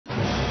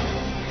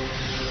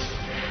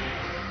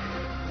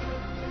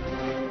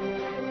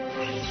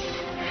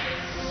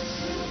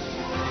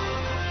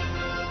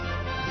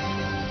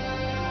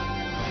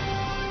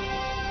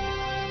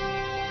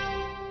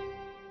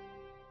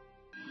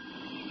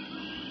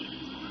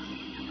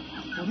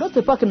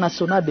Notre parc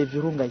national de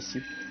Virunga ici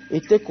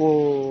était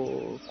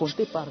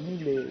compté parmi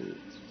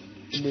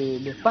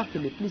les parcs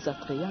les plus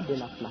attrayants de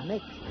la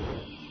planète.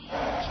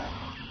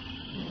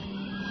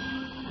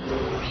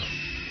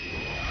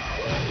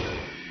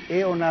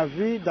 Et on a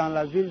vu dans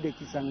la ville de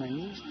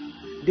Kisangani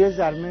deux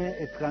armées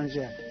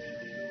étrangères,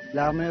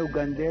 l'armée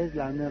ougandaise,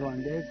 l'armée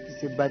rwandaise qui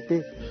se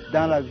battaient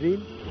dans la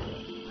ville.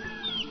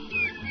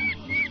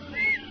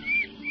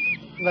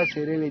 Ça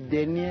serait le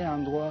dernier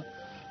endroit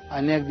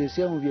en RDC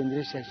où on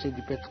viendrait chercher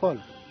du pétrole.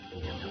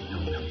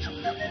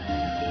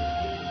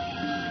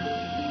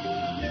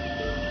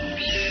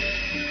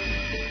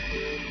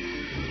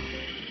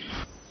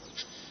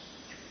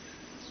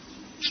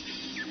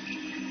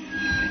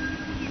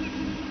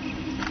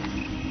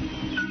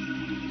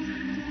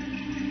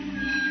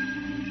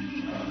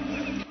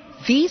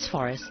 These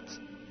forests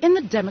in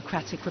the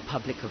Democratic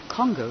Republic of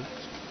Congo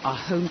are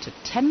home to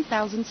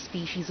 10,000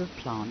 species of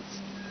plants,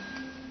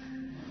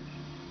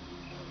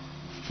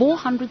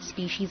 400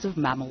 species of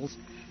mammals,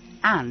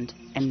 and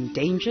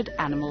endangered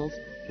animals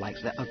like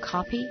the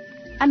okapi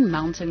and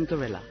mountain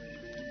gorilla.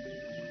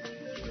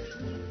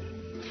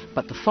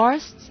 But the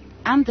forests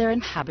and their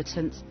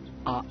inhabitants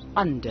are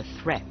under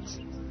threat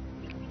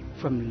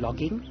from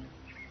logging,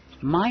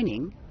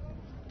 mining,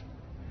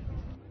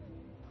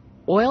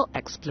 oil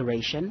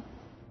exploration,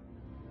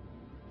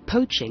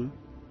 poaching,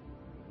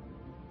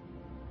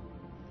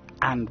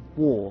 and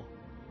war.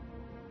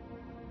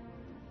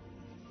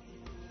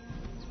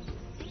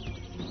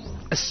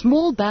 A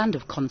small band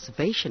of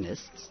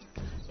conservationists,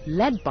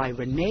 led by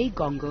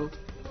Gongo,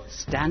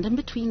 stand in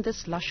between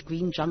this lush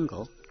green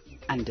jungle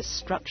and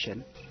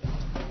destruction.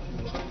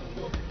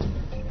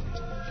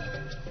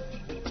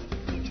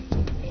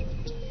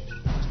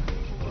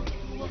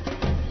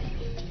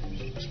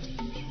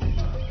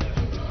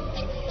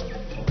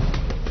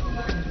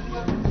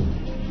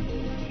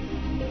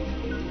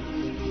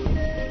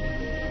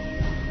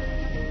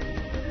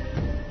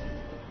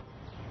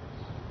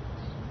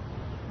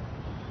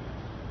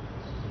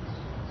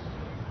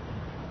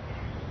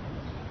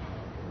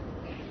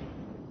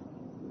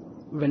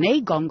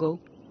 Gongo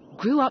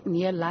grew up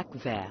near Lac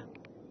Vert,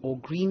 or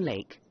Green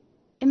Lake,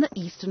 in the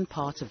eastern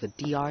part of the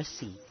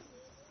DRC.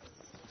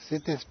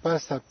 Cet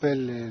espace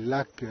s'appelle le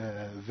lac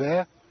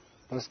vert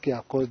parce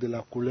qu'à cause de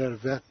la couleur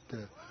verte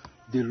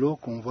de l'eau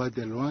qu'on voit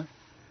de loin.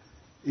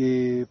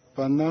 Et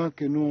pendant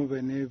que nous on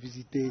venait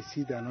visiter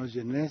ici dans nos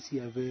jeunesses, il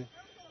y avait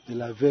de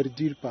la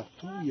verdure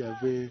partout, il y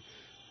avait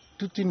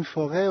toute une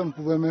forêt, on ne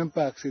pouvait même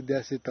pas accéder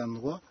à cet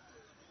endroit.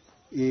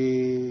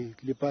 Et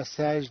le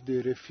passage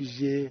de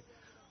réfugiés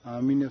en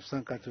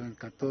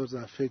 1994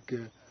 a fait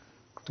que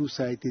tout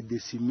ça a été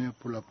décimé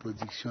pour la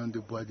production de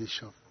bois de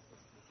chauffe.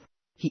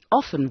 He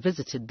often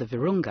visited the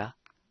Virunga,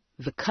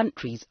 the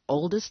country's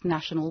oldest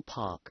national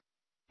park.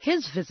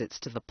 His visits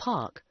to the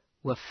park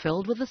were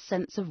filled with a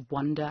sense of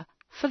wonder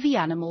for the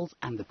animals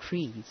and the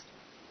trees.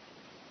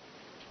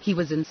 He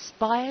was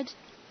inspired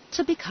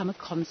to become a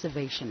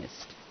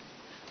conservationist,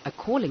 a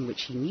calling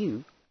which he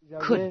knew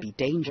could be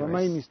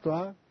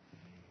dangerous.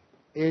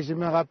 Et je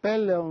me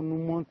rappelle, on nous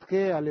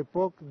montrait à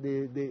l'époque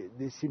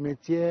des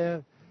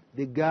cimetières,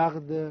 des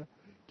gardes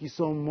qui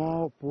sont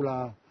morts pour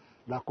la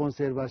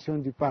conservation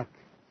du parc.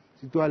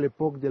 Surtout à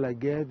l'époque de la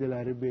guerre, de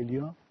la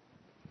rébellion.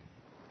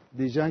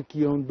 Des gens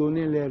qui ont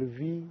donné leur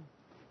vie.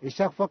 Et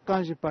chaque fois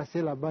quand je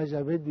passais là-bas,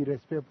 j'avais du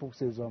respect pour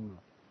ces hommes-là.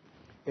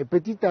 Et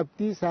petit à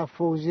petit, ça a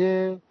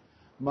forgé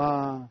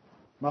ma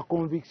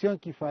conviction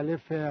qu'il fallait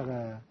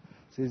faire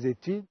ces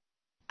études.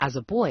 As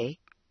a boy,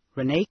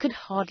 René could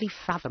hardly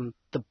fathom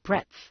the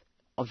breadth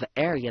of the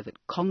area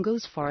that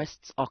Congo's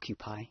forests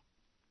occupy.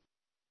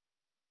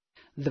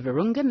 The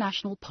Virunga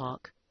National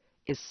Park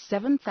is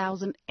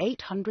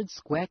 7,800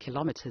 square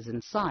kilometers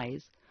in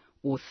size,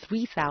 or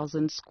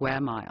 3,000 square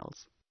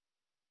miles.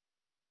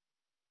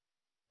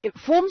 It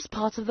forms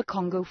part of the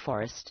Congo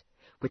forest,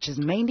 which is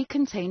mainly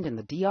contained in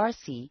the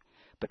DRC,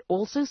 but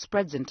also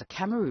spreads into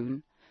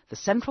Cameroon, the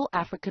Central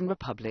African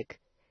Republic,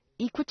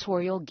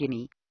 Equatorial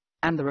Guinea,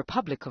 and the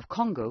Republic of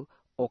Congo,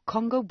 or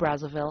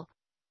Congo-Brazzaville,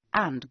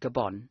 and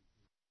Gabon,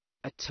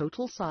 a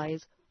total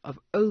size of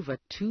over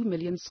 2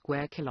 million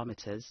square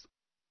kilometers.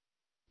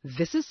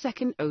 This is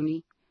second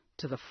only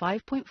to the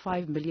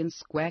 5.5 million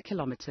square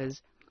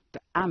kilometers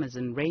the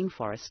Amazon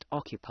rainforest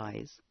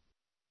occupies.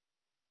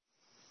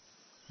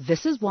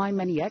 This is why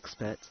many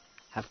experts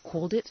have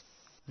called it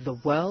the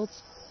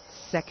world's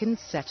second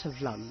set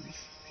of lungs.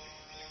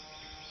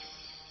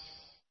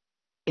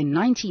 In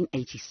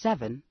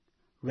 1987,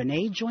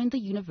 René joined the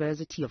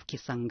University of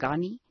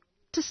Kisangani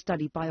to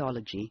study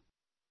biology.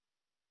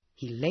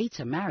 He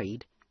later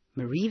married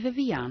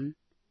Marie-Viviane,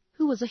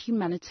 who was a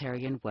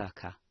humanitarian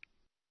worker.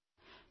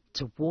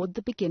 Toward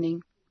the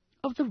beginning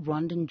of the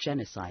Rwandan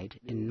genocide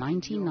in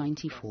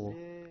 1994,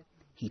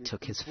 he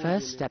took his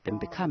first step in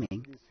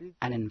becoming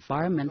an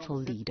environmental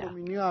leader.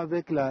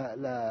 Avec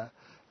la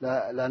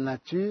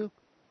nature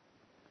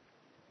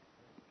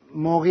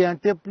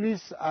m'orientait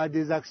plus à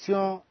des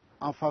actions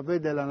en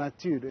faveur de la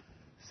nature.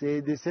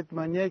 C'est de cette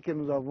manière que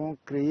nous avons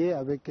créé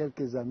avec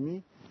quelques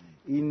amis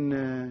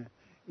une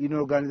une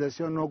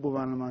organisation non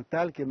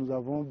gouvernementale que nous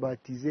avons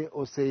baptisée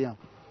Océan.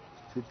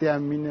 C'était en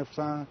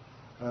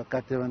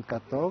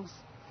 1994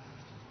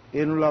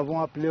 et nous l'avons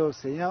appelée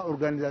Océan,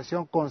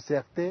 organisation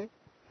concertée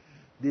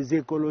des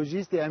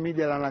écologistes et amis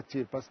de la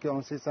nature, parce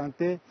qu'on se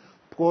sentait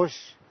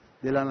proche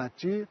de la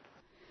nature.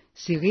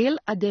 Cyril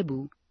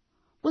Adebou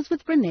was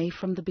with René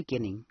from the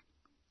beginning.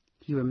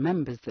 He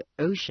remembers that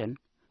Ocean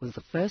was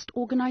the first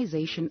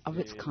organization of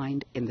its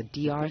kind in the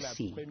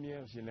DRC. La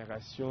première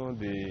génération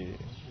de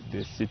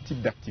ce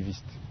type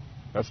d'activistes.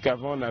 Parce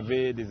qu'avant, on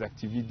avait des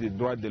activistes des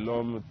droits de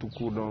l'homme, tout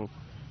court, donc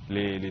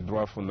les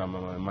droits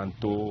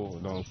fondamentaux.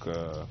 Donc,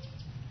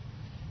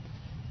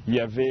 il y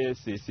avait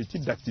ce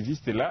type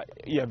d'activistes-là.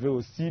 Il y avait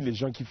aussi les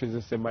gens qui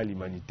faisaient ce mal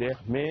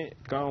humanitaire. Mais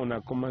quand on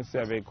a commencé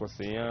avec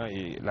Océan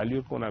et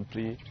l'allure qu'on a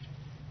pris,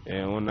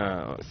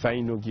 ça a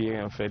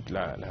inauguré en fait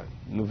la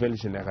nouvelle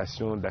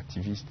génération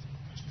d'activistes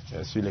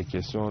sur les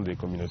questions des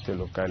communautés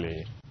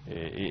locales.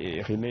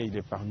 Et René, il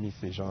est parmi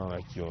ces gens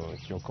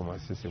qui ont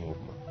commencé ce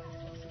mouvement.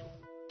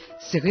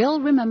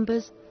 Cyril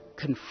remembers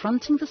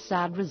confronting the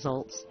sad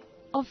results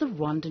of the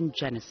Rwandan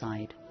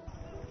genocide.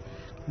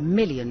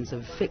 Millions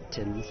of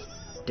victims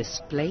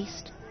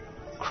displaced,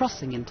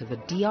 crossing into the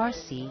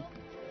DRC,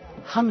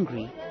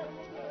 hungry,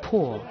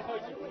 poor,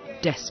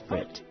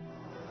 desperate.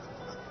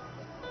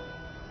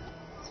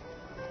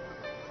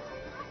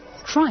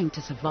 Trying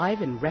to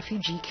survive in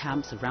refugee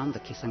camps around the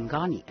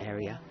Kisangani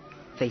area,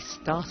 they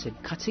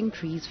started cutting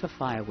trees for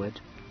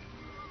firewood.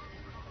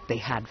 They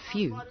had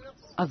few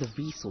other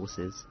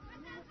resources.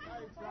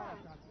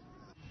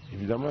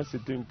 Évidemment,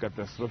 c'était une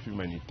catastrophe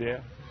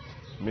humanitaire,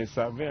 mais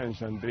ça avait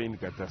engendré une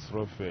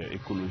catastrophe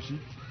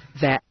écologique.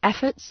 Their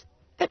efforts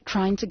at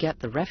trying to get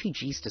the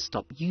refugees to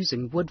stop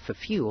using wood for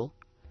fuel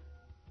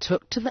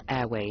took to the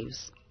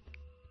airwaves.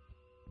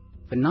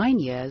 For 9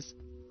 years,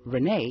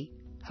 René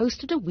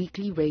hosted a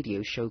weekly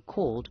radio show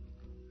called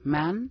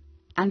Man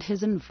and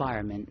His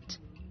Environment.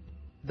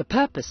 The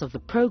purpose of the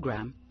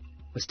program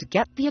was to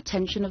get the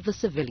attention of the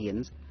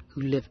civilians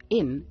who live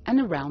in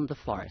and around the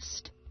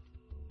forest.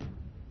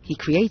 He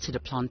created a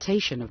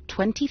plantation of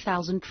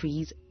 20,000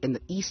 trees in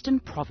the eastern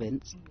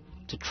province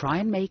to try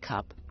and make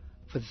up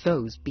for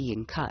those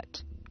being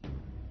cut.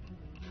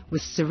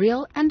 With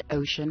Cyril and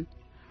Ocean,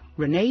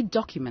 René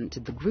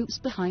documented the groups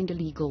behind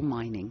illegal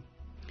mining,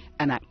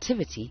 an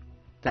activity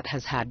that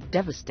has had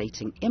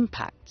devastating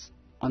impacts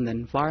on the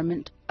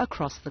environment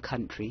across the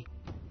country.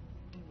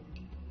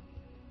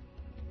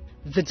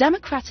 The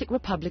Democratic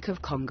Republic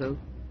of Congo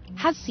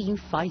has seen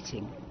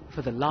fighting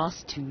for the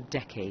last 2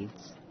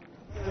 decades.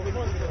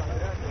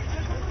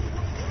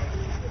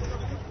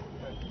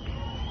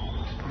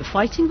 The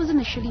fighting was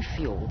initially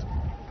fueled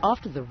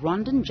after the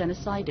Rwandan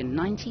genocide in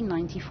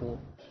 1994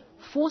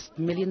 forced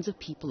millions of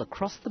people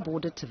across the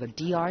border to the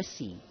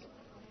DRC.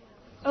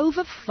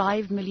 Over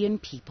 5 million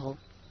people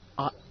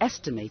are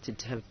estimated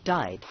to have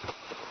died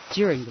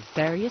during the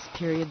various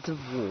periods of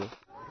war.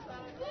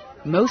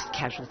 Most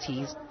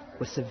casualties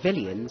were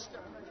civilians,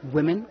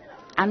 women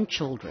and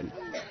children.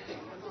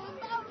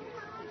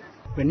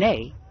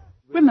 René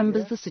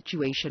remembers the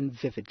situation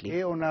vividly.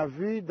 Et on a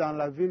vu dans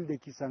la ville de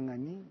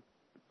Kisangani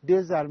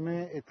 2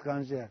 armées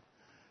étrangères,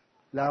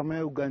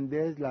 l'armée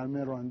ougandaise,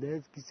 l'armée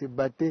rwandaise, qui se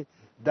battaient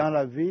dans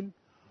la ville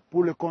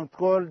pour le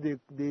contrôle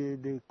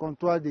des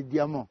comptoirs de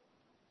diamants.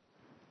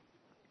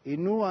 Et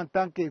nous, en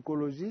tant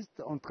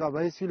qu'écologistes, on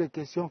travaillait sur les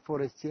questions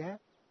forestières,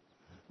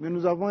 mais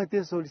nous avons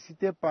été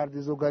sollicités par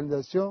des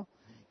organisations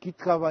qui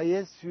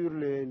travaillaient sur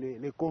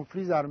les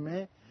conflits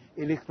armés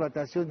et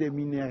l'exploitation des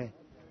minéraux.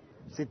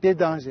 C'était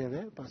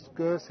dangereux parce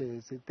que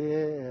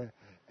c'était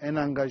un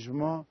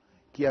engagement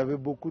qui avait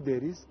beaucoup de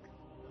risques.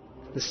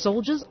 The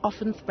soldiers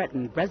often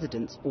threatened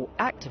residents or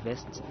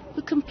activists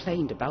who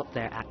complained about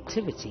their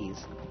activities.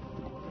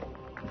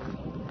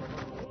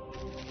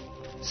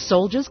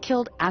 Soldiers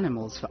killed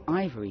animals for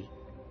ivory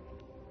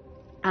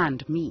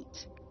and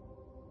meat.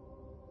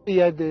 Il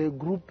y a des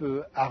groupes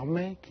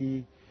armés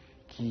qui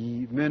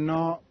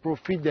maintenant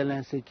profitent de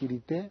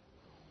l'insécurité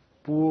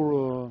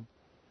pour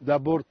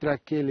d'abord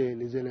traquer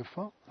les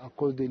éléphants à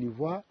cause de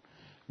l'ivoire,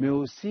 mais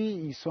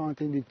aussi ils sont en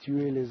train de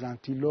tuer les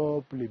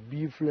antilopes, les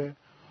buffles,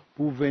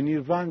 pour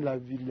venir vendre la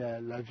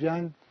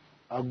viande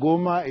à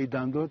Goma et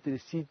dans d'autres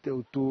sites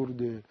autour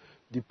du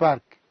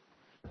parc.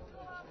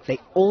 They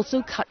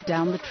also cut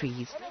down the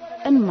trees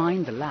and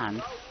mine the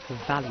land for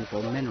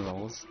valuable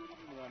minerals.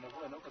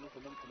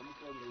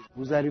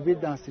 Vous arrivez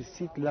dans ce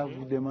site-là,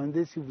 vous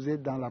demandez si vous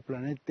êtes dans la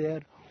planète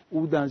Terre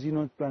ou dans une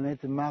autre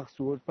planète, Mars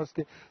ou autre, parce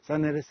que ça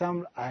ne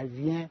ressemble à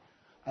rien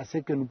à ce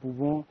que nous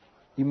pouvons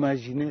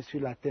imaginer sur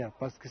la Terre,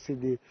 parce que c'est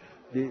des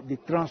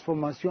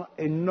transformations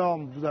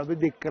énormes. Vous avez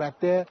des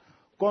cratères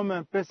comme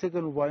un peu ce que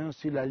nous voyons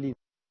sur la Lune.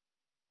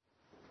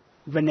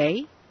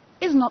 René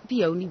is not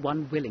the only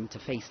one willing to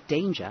face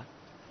danger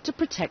to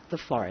protect the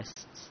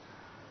forests.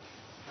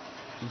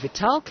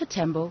 Vital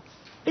Katembo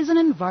is an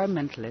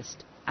environmentalist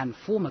and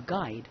former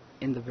guide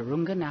in the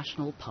Virunga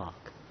National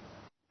Park.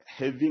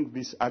 Having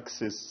this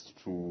access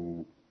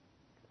to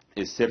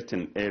a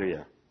certain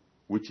area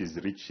which is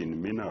rich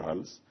in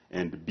minerals,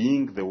 and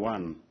being the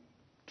one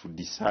to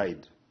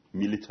decide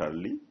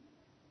militarily,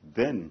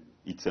 then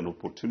it's an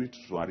opportunity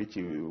to enrich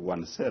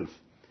oneself.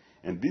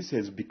 And this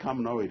has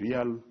become now a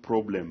real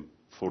problem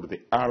for the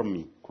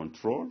army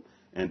control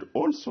and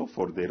also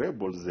for the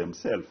rebels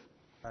themselves.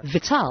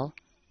 Vital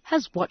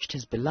has watched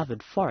his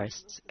beloved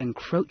forests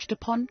encroached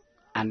upon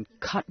and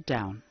cut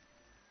down.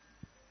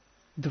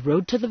 The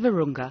road to the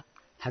Virunga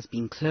has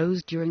been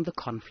closed during the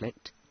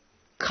conflict,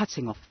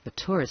 cutting off the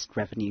tourist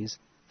revenues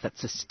that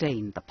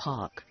sustain the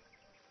park.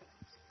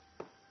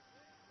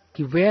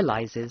 He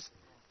realizes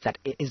that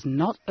it is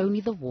not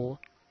only the war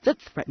that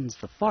threatens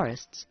the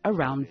forests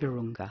around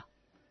Virunga.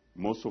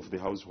 Most of the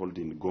household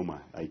in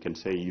Goma, I can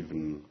say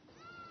even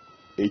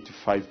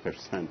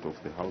 85% of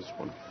the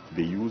household,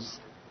 they use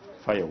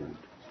firewood.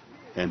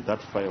 And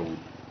that firewood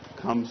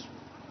comes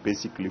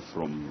basically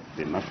from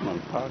the national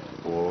park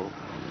or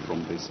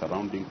from the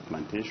surrounding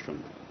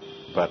plantation.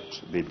 But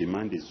the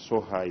demand is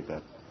so high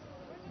that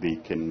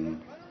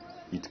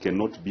it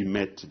cannot be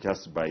met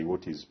just by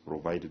what is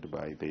provided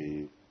by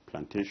the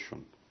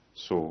plantation.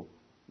 So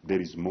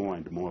there is more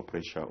and more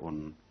pressure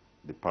on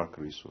the park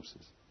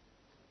resources.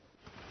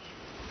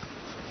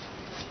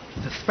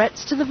 The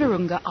threats to the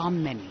Virunga are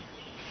many,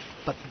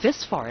 but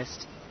this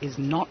forest is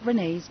not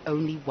René's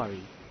only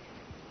worry.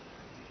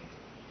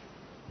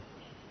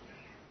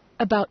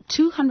 About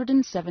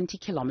 270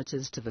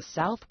 kilometers to the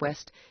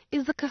southwest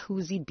is the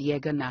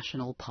Kahuzi-Biega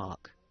National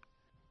Park.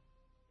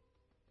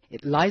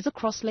 It lies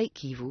across Lake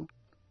Kivu,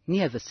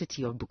 near the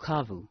city of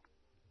Bukavu.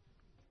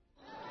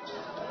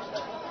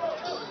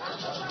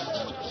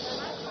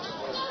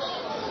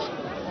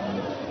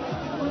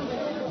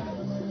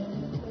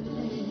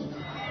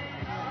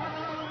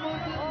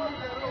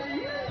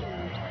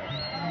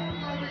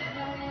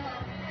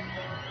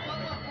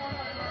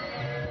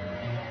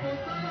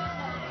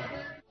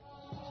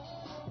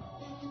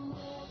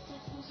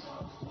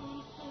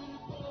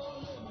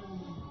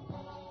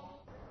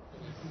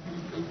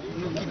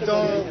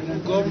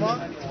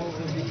 Goma,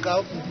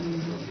 Bukavu.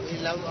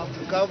 Et là, à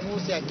Bukavu,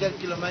 c'est à quelques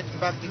kilomètres du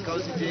parc de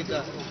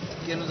Kahuzi-Biega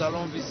que nous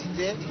allons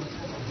visiter.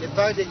 Le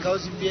parc de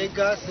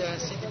Kahuzi-Biega, c'est un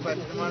site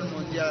patrimoine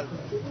mondial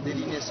de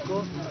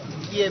l'UNESCO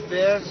qui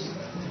héberge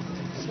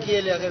ce qui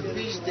est le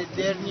refuge des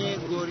derniers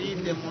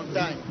gorilles de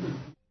montagne.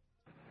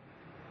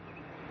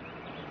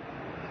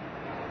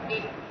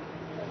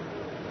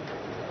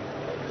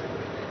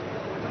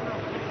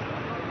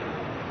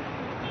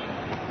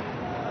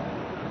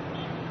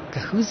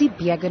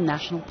 Kahuzi-Biega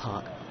National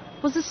Park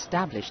was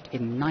established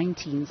in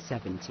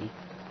 1970.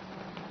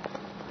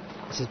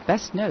 It is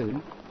best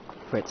known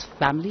for its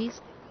families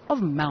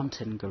of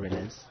mountain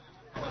gorillas.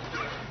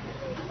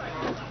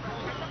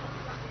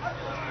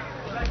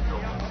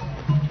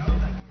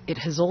 It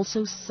has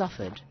also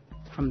suffered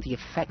from the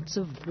effects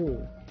of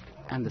war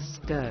and the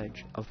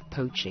scourge of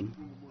poaching.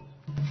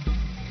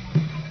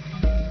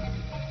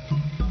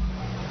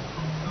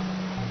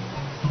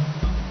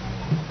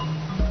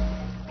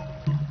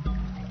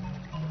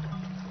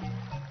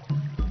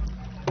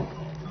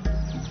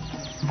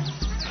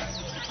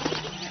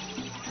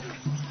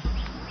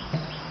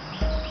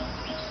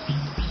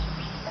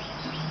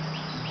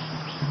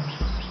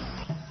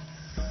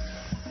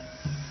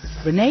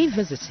 René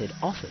visited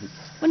often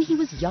when he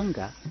was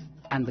younger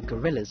and the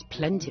gorillas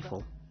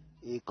plentiful.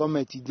 Et comme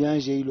étudiant,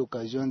 j'ai eu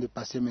l'occasion de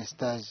passer mes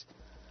stages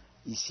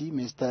ici,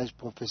 mes stages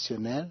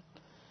professionnels.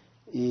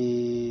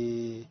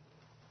 Et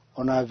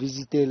on a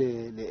visité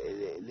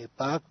les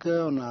parcs,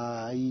 on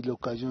a eu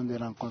l'occasion de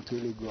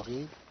rencontrer les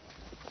gorilles.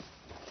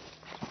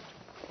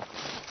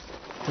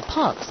 The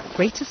park's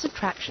greatest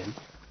attraction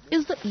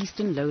is the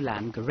eastern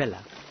lowland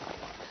gorilla,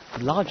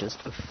 the largest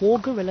of 4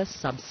 gorilla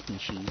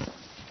subspecies.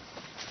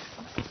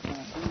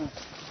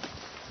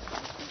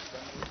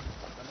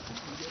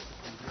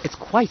 It's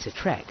quite a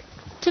trek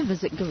to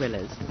visit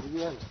gorillas.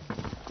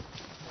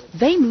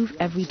 They move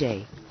every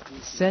day,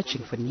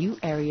 searching for new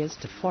areas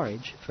to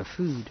forage for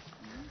food.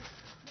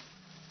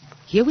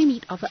 Here we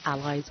meet other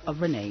allies of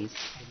René's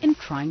in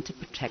trying to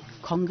protect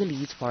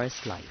Congolese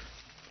forest life.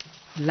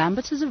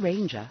 Lambert is a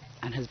ranger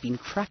and has been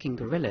tracking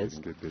gorillas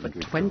for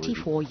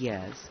 24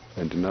 years.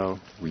 And now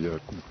we are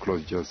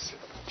close just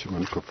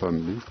Chimanko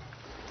family.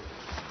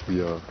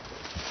 We are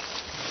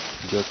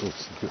just of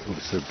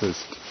the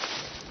best.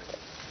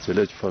 It's a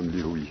large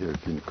family we have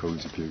in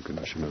Kahuzi-Biega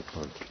National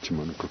Park,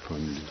 Chimanko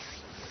family.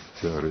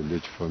 They are a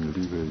large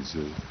family. There is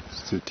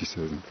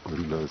 37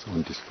 gorillas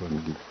on this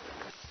family.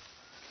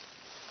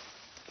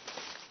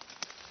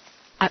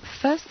 At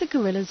first the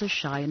gorillas are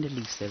shy and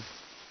elusive,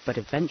 but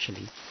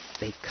eventually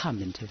they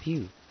come into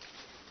view.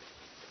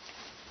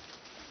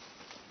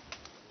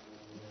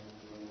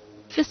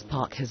 This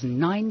park has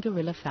 9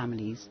 gorilla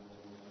families.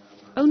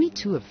 Only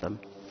 2 of them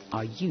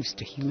are used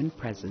to human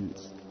presence.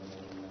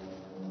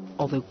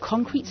 Although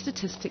concrete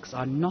statistics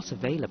are not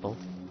available,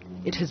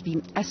 it has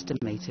been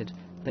estimated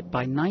that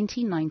by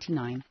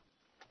 1999,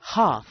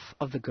 half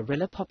of the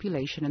gorilla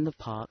population in the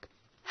park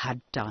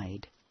had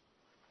died.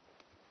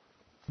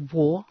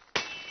 War,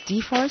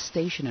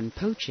 deforestation and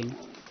poaching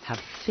have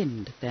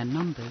thinned their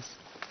numbers.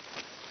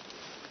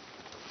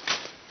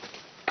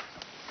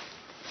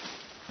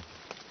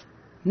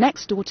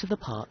 Next door to the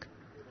park,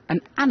 an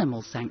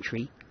animal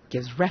sanctuary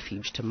gives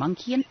refuge to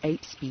monkey and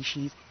ape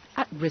species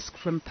at risk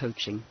from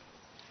poaching.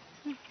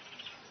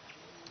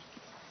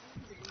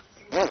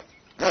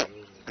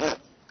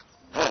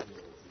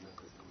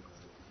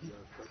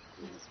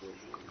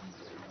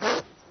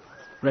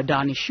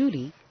 Radani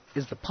Shuli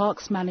is the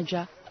park's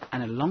manager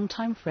and a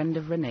longtime friend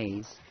of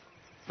René's.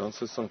 Dans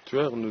ce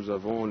sanctuaire, nous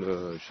avons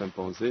le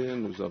chimpanzé,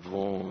 nous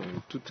avons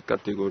toute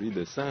catégorie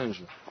de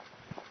singes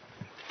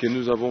que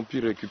nous avons pu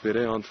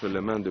récupérer entre les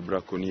mains de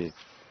braconniers.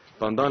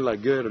 Pendant la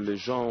guerre, les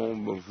gens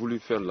ont voulu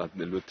faire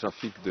le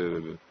trafic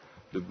de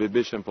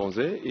bébés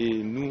chimpanzés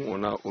et nous,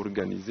 on a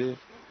organisé,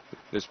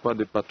 n'est-ce pas,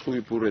 des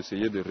patrouilles pour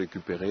essayer de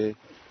récupérer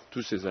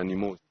tous ces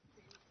animaux.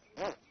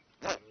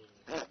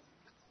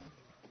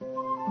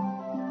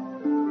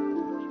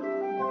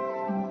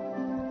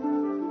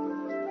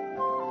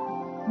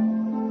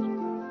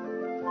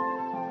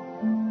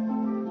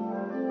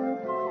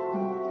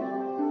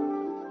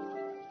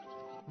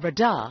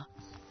 Radar,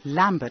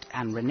 Lambert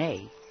and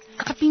René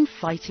have been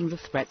fighting the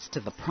threats to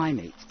the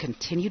primates'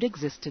 continued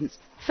existence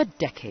for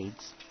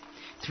decades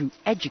through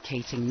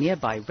educating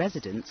nearby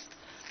residents,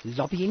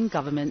 lobbying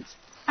governments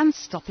and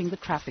stopping the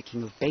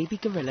trafficking of baby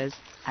gorillas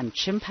and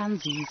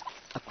chimpanzees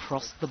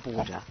across the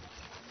border.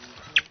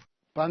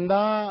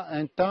 Pendant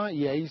un temps,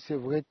 il y a eu ce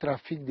vrai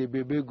trafic de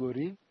bébés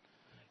gorilles.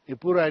 Et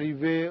pour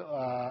arriver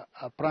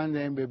à prendre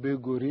un bébé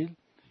gorille,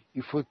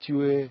 il faut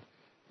tuer,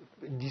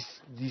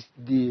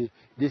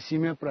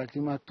 décimer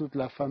pratiquement toute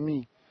la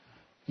famille.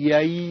 Il y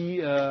a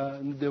eu,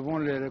 nous devons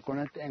le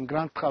reconnaître, un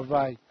grand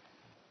travail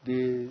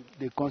de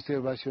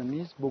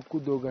conservationnistes. Beaucoup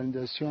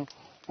d'organisations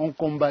ont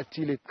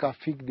combattu le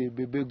trafic des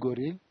bébés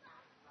gorilles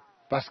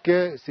parce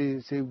que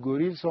ces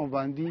gorilles sont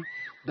vendus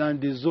dans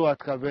des zoos à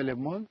travers le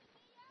monde.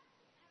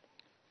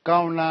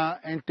 Quand on a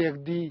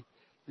interdit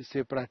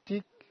ces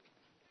pratiques,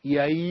 il y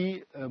a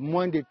eu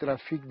moins de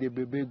trafic de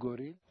bébés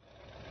gorilles.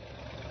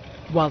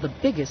 While the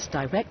biggest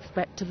direct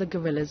threat to the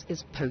gorillas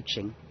is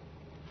poaching,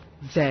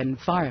 their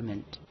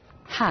environment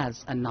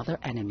has another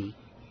enemy: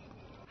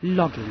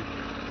 logging.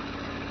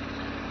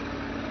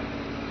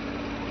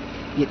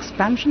 The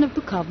expansion of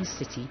Bukavu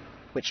city,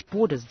 which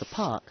borders the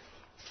park,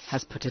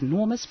 has put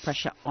enormous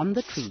pressure on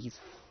the trees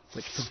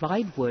which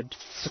provide wood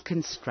for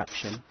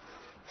construction.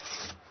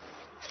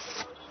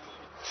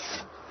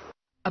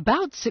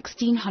 About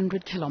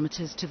 1,600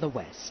 kilometers to the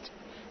west,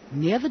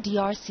 near the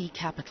DRC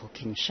capital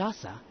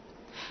Kinshasa,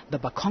 the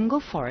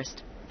Bakongo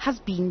forest has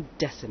been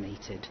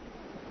decimated.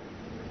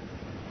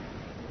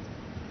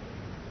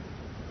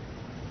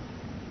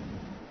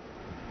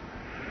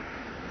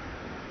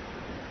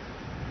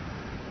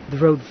 The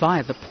road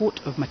via the port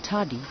of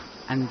Matadi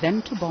and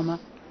then to Boma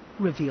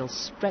reveals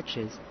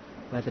stretches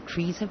where the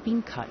trees have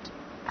been cut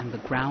and the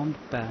ground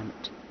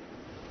burnt.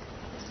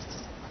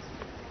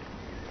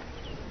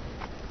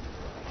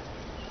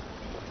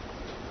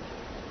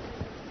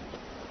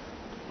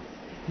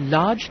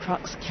 Large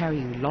trucks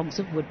carrying logs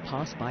of wood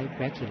pass by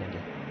regularly.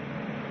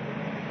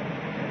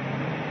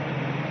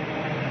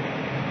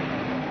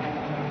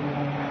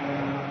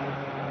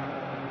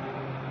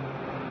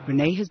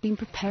 René has been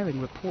preparing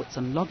reports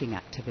on logging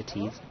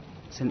activities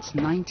since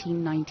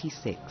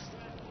 1996.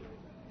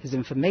 His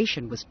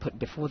information was put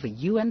before the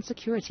UN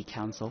Security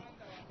Council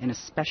in a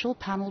special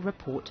panel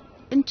report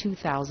in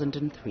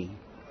 2003.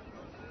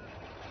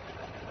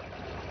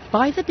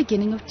 By the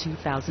beginning of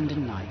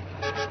 2009,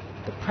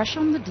 the pressure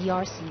on the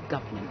DRC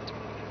government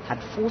had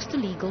forced a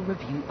legal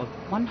review of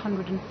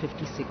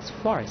 156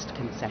 forest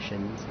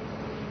concessions,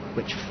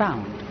 which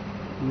found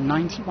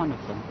 91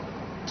 of them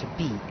to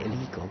be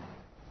illegal.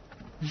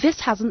 This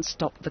hasn't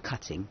stopped the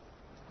cutting.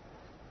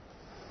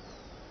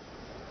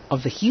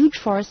 Of the huge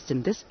forests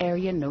in this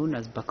area known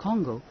as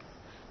Bakongo,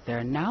 there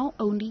are now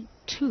only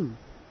 2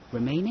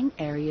 remaining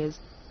areas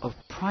of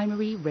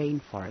primary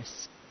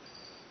rainforests.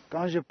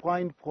 Quand je prends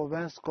une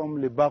province comme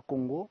le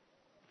Bas-Congo,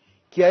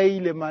 qui a eu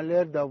le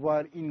malheur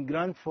d'avoir une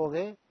grande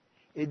forêt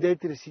et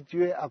d'être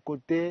située à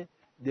côté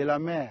de la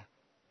mer.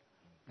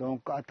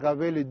 Donc à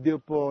travers les 2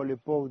 ports, le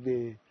port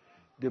de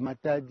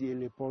Matadi et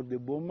le port de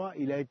Boma,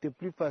 il a été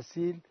plus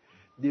facile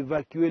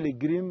d'évacuer les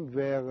grimes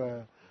vers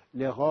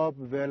l'Europe,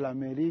 vers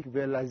l'Amérique,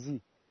 vers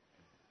l'Asie.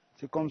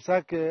 C'est comme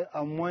ça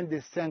qu'à moins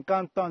de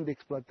 50 ans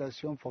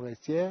d'exploitation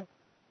forestière,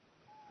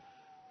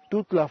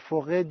 toute la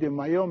forêt de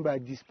Mayombe a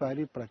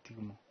disparu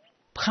pratiquement.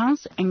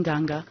 Prince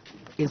Nganga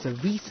is a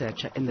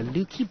researcher in the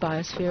Luki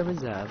Biosphere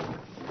Reserve.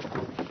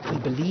 He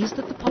believes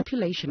that the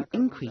population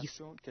increase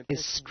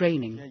is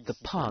straining the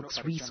park's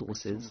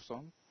resources.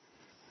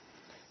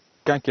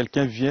 Quand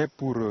quelqu'un vient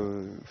pour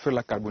faire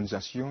la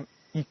carbonisation,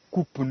 il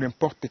coupe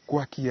n'importe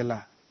quoi qui est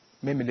là,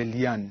 même les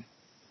lianes.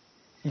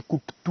 Il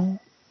coupe tout,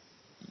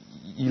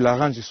 il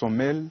arrange son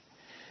mêle,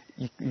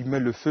 il met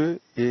le feu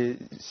et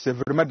c'est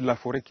vraiment de la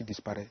forêt qui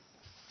disparaît.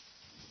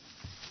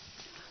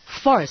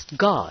 Forest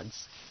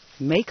guards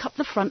make up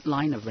the front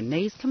line of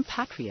René's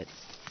compatriots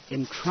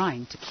in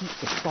trying to keep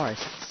the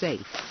forest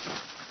safe.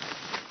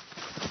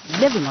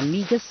 Living on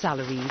meager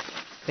salaries,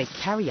 they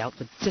carry out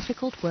the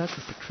difficult work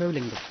of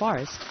patrolling the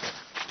forest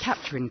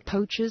capturing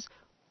poachers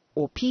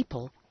or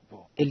people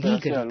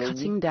illegally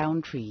cutting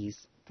down trees.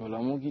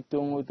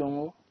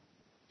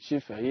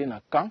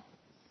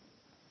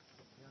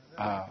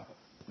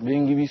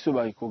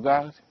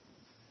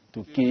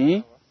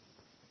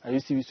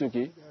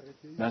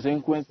 Dans un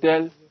coin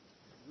tel,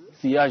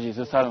 sillage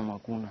c'est ça le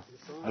makuna.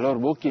 Alors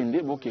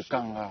bokende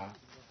bokekanga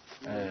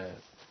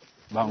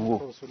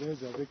bango.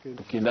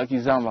 Tokenda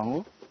kizamba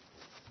bango.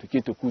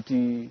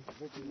 Tokuti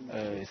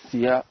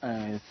siya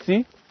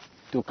si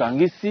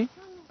tokangi si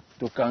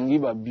tokangi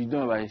ba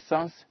bidon ba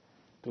essence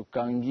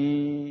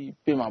tokangi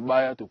pe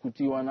mabaya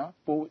tokuti wana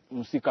po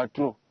musika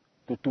tro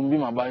totumbi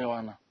mabaya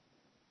wana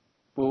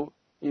po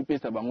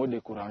ipesa bango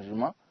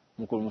découragement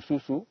mukolo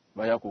mususu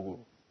baya ko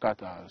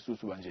kata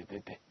susu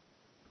banjetete.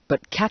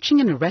 But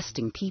catching and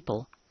arresting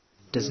people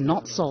does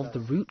not solve the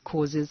root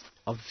causes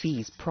of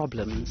these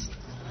problems.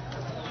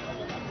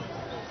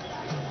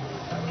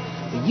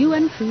 The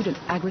UN Food and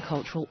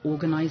Agricultural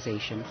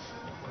Organization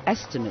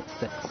estimates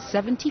that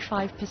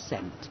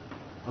 75%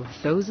 of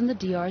those in the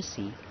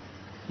DRC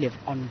live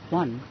on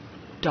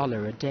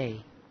 $1 a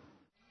day.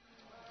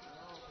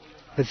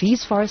 For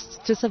these forests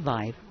to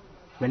survive,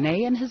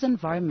 René and his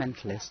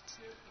environmentalists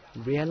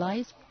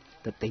realize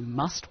that they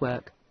must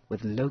work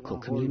with local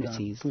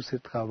communities. Tout ce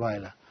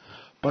travail-là.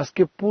 Parce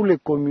que pour les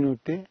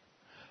communautés,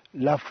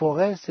 la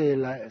forêt, c'est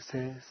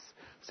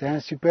un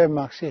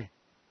supermarché.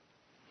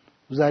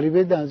 Vous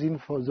arrivez dans une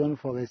zone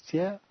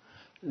forestière,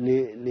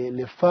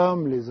 les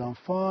femmes, les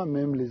enfants,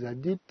 même les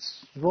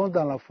adultes vont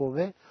dans la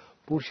forêt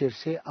pour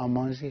chercher à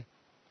manger.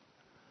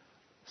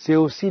 C'est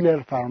aussi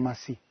leur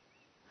pharmacie.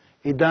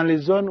 Et dans les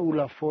zones où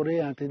la forêt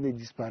est en train de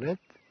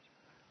disparaître,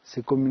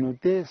 ces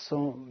communautés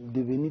sont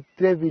devenues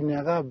très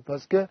vulnérables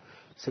parce que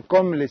c'est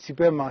comme les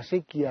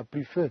supermarchés qui a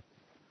pris feu.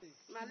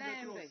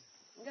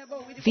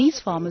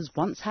 These farmers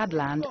once had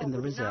land in the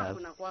reserve,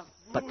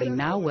 but they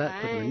now work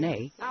with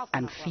René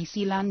and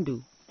Fisi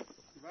Landu.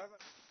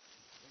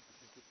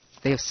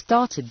 They have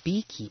started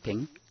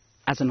beekeeping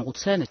as an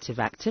alternative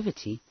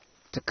activity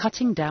to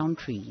cutting down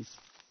trees.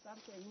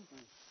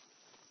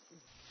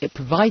 It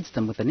provides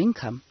them with an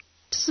income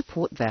to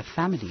support their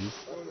families.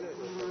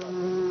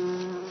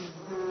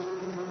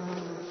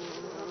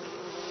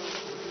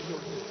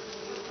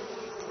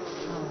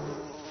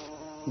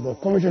 Bon,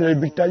 comme je ne le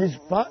brutalise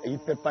pas, il ne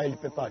peut pas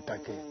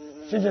attaquer.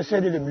 Si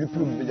j'essaie de la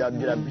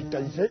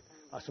brutaliser,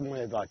 à ce moment,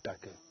 il va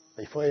attaquer.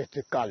 Il faut être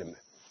calme.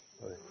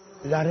 Oui.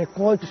 La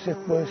récolte se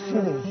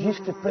coïncide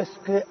juste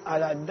presque à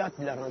la date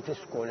de la rentrée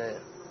scolaire.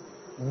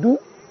 D'où,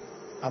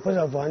 après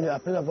avoir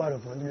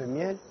revendu le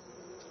miel,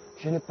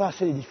 je n'ai pas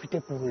assez de difficultés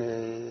pour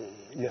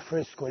les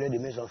frais scolaires de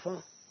mes enfants.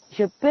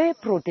 Je peux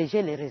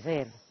protéger les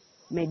réserves,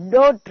 mais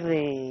d'autres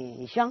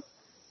gens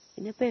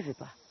ne peuvent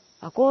pas,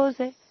 à cause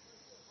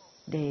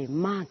des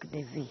manques de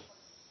vie.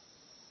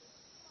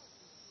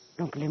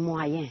 Donc les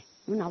moyens,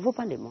 nous n'avons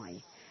pas les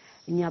moyens.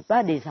 Il n'y a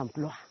pas des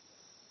emplois.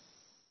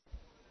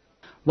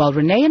 While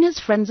René and his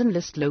friends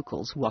enlist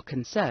locals who are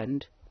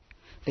concerned,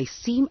 they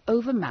seem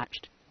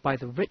overmatched by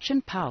the rich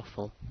and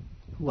powerful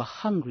who are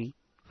hungry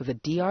for the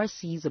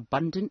DRC's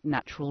abundant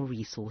natural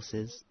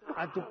resources.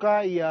 En tout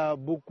cas, il y a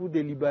beaucoup de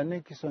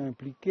Libanais qui sont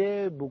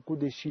impliqués, beaucoup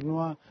de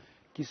Chinois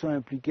qui sont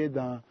impliqués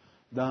dans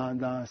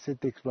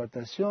cette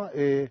exploitation.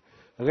 Et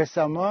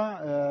récemment,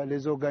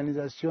 les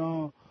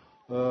organisations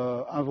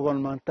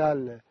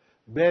environnementales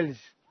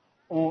belges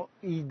ont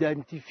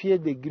identifié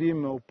des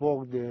grimes au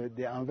port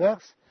d'Anvers,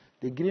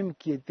 des grimes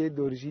qui étaient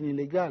d'origine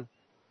illégale.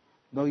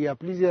 Donc il y a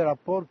plusieurs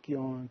rapports qui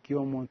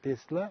ont monté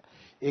cela.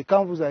 Et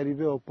quand vous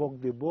arrivez au port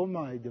de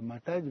Boma et de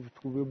Matadi, vous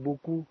trouvez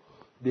beaucoup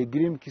de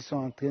grimes qui sont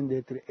en train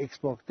d'être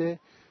exportés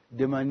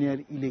de manière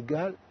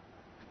illégale.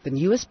 The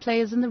newest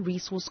players in the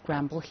resource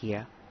scramble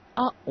here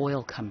are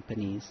oil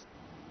companies.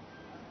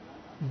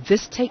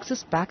 This takes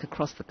us back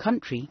across the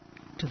country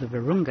to the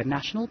Virunga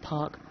National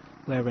Park,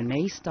 where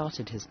René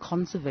started his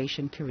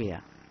conservation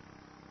career.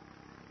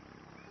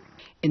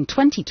 In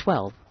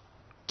 2012,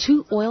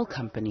 two oil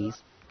companies,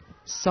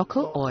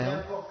 Soko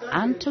Oil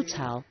and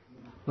Total,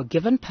 were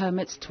given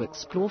permits to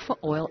explore for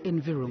oil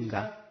in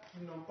Virunga.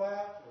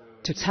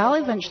 Total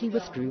eventually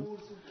withdrew,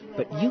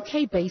 but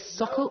UK-based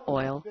Soko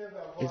Oil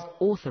is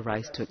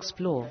authorized to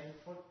explore.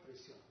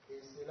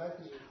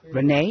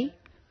 René,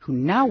 who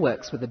now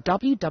works with the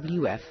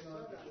WWF,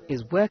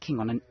 is working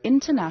on an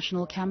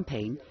international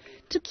campaign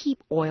to keep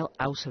oil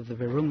out of the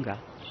Virunga.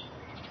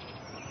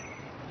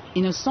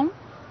 Innocent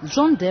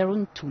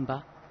Zonderun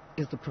Tumba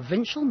is the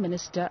provincial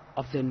minister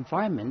of the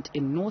environment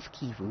in North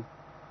Kivu.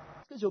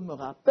 Je me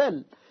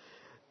rappelle,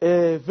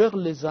 vers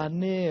les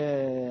années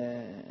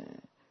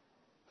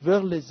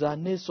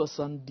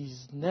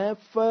 79,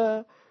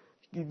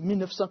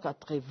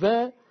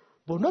 1980,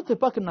 bon, notre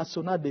parc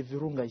national de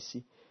Virunga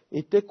ici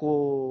était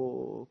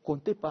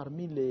compté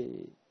parmi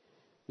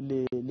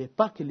les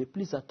parcs les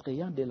plus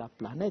attrayants de la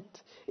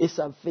planète, et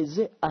ça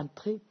faisait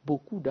entrer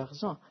beaucoup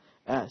d'argent.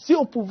 Si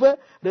on pouvait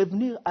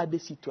revenir à des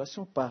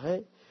situations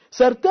pareilles,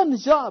 certains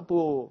gens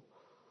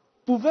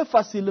pouvaient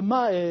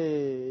facilement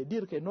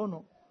dire que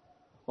non,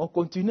 On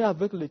continue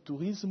avec le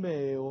tourisme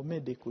et on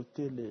met de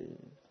côté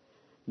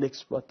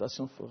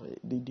l'exploitation forestière,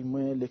 du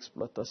moins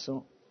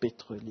l'exploitation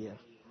pétrolière.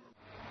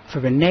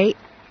 For René,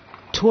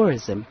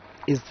 tourism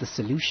is the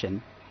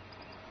solution,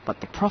 but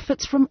the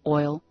profits from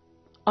oil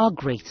are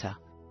greater.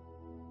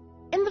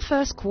 In the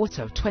first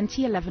quarter of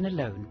 2011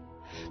 alone,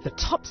 the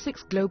top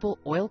 6 global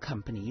oil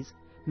companies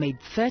made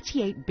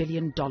 $38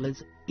 billion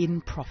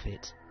in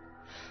profit.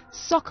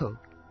 Soko,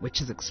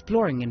 which is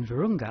exploring in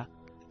Virunga,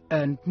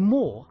 earned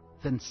more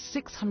than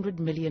 $600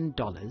 million.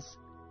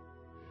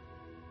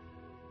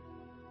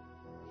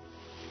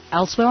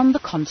 Elsewhere on the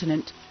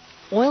continent,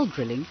 oil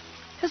drilling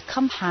has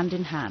come hand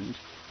in hand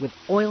with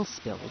oil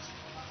spills,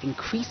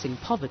 increasing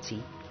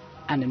poverty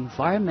and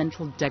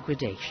environmental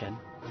degradation.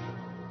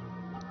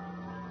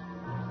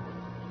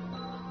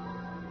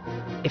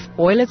 If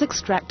oil is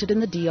extracted in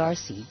the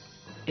DRC,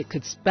 it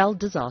could spell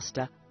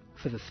disaster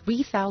for the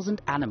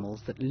 3,000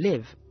 animals that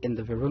live in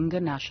the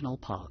Virunga National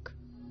Park.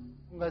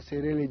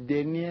 Serait le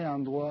dernier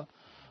endroit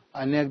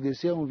en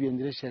RDC où on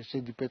viendrait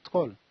chercher du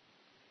pétrole.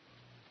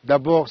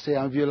 D'abord, c'est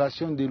en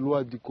violation des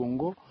lois du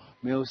Congo,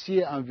 mais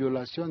aussi en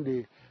violation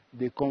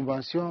des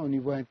conventions au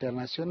niveau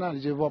international.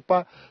 Je ne vois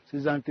pas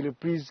ces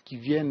entreprises qui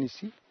viennent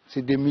ici,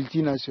 c'est des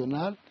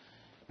multinationales,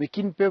 mais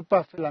qui ne peuvent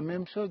pas faire la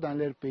même chose dans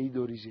leur pays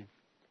d'origine.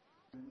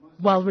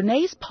 While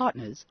René's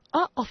partners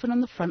are often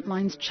on the front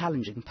lines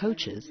challenging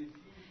poachers,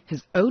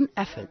 his own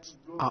efforts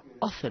are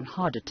often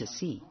harder to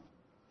see.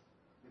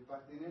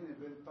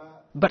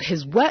 But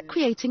his work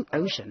creating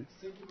ocean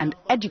and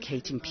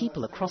educating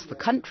people across the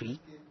country,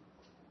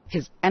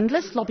 his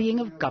endless lobbying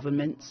of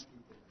governments,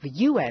 the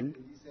UN,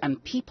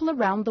 and people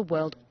around the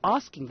world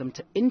asking them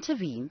to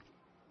intervene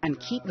and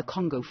keep the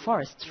Congo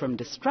forests from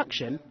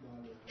destruction,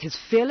 his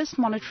fearless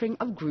monitoring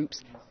of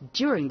groups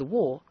during the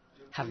war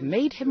have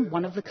made him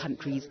one of the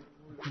country's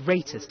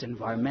greatest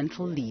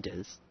environmental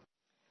leaders.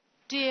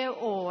 Dear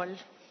all,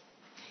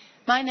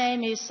 my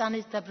name is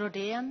Anita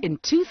Brodén. In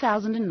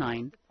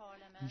 2009,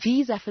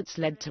 these efforts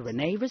led to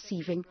René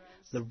receiving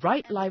the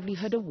Right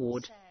Livelihood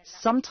Award,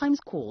 sometimes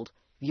called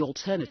the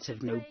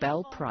Alternative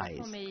Nobel Prize.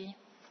 For me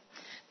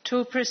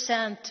to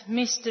present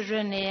Mr.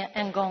 René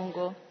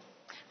Gongo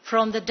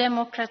from the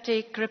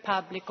Democratic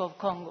Republic of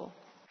Congo.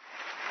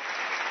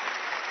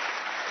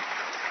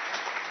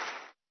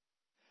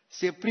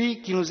 Ce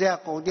prix qui nous est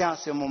accordé en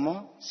ce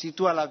moment,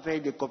 surtout à la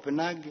veille de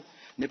Copenhague,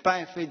 n'est pas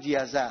un fait du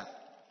hasard.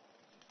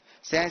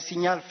 C'est un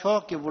signal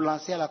fort que vous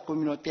lancez à la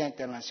communauté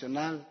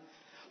internationale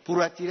pour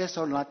attirer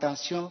son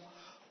attention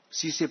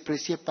sur ce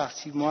précieux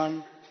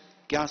patrimoine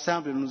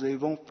qu'ensemble nous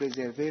devons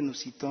préserver. Nous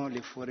citons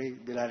les forêts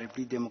de la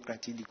République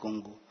démocratique du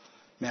Congo.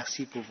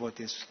 Merci pour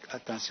votre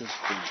attention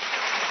soutenue.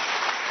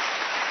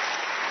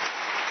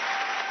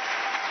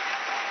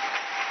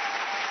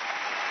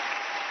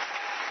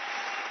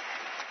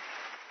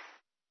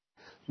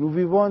 Nous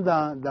vivons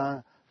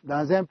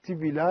dans un petit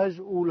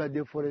village où la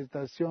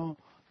déforestation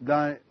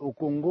au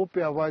Congo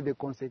peut avoir des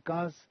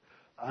conséquences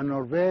en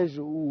Norvège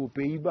ou aux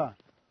Pays-Bas.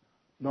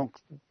 Donc,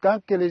 tant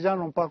que les gens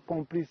n'ont pas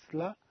compris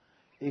cela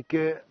et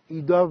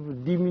qu'ils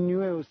doivent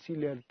diminuer aussi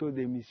leur taux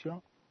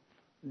d'émission,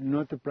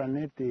 notre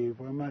planète est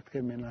vraiment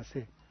très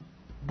menacée.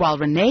 While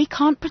René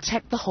can't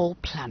protect the whole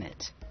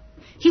planet,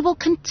 he will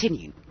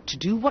continue to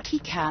do what he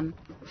can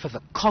for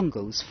the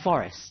Congo's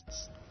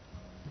forests.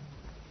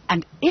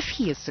 And if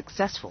he is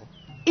successful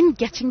in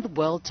getting the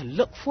world to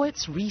look for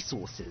its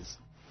resources,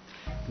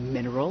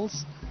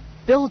 minerals,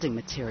 building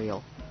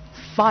material,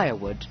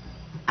 firewood,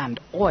 and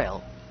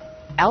oil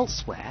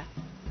elsewhere,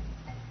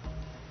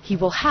 he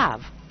will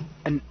have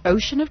an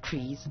ocean of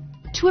trees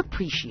to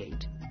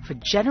appreciate for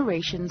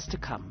generations to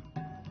come.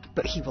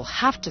 But he will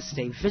have to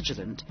stay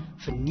vigilant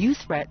for new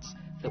threats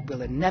that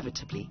will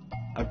inevitably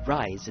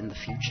arise in the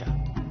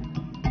future.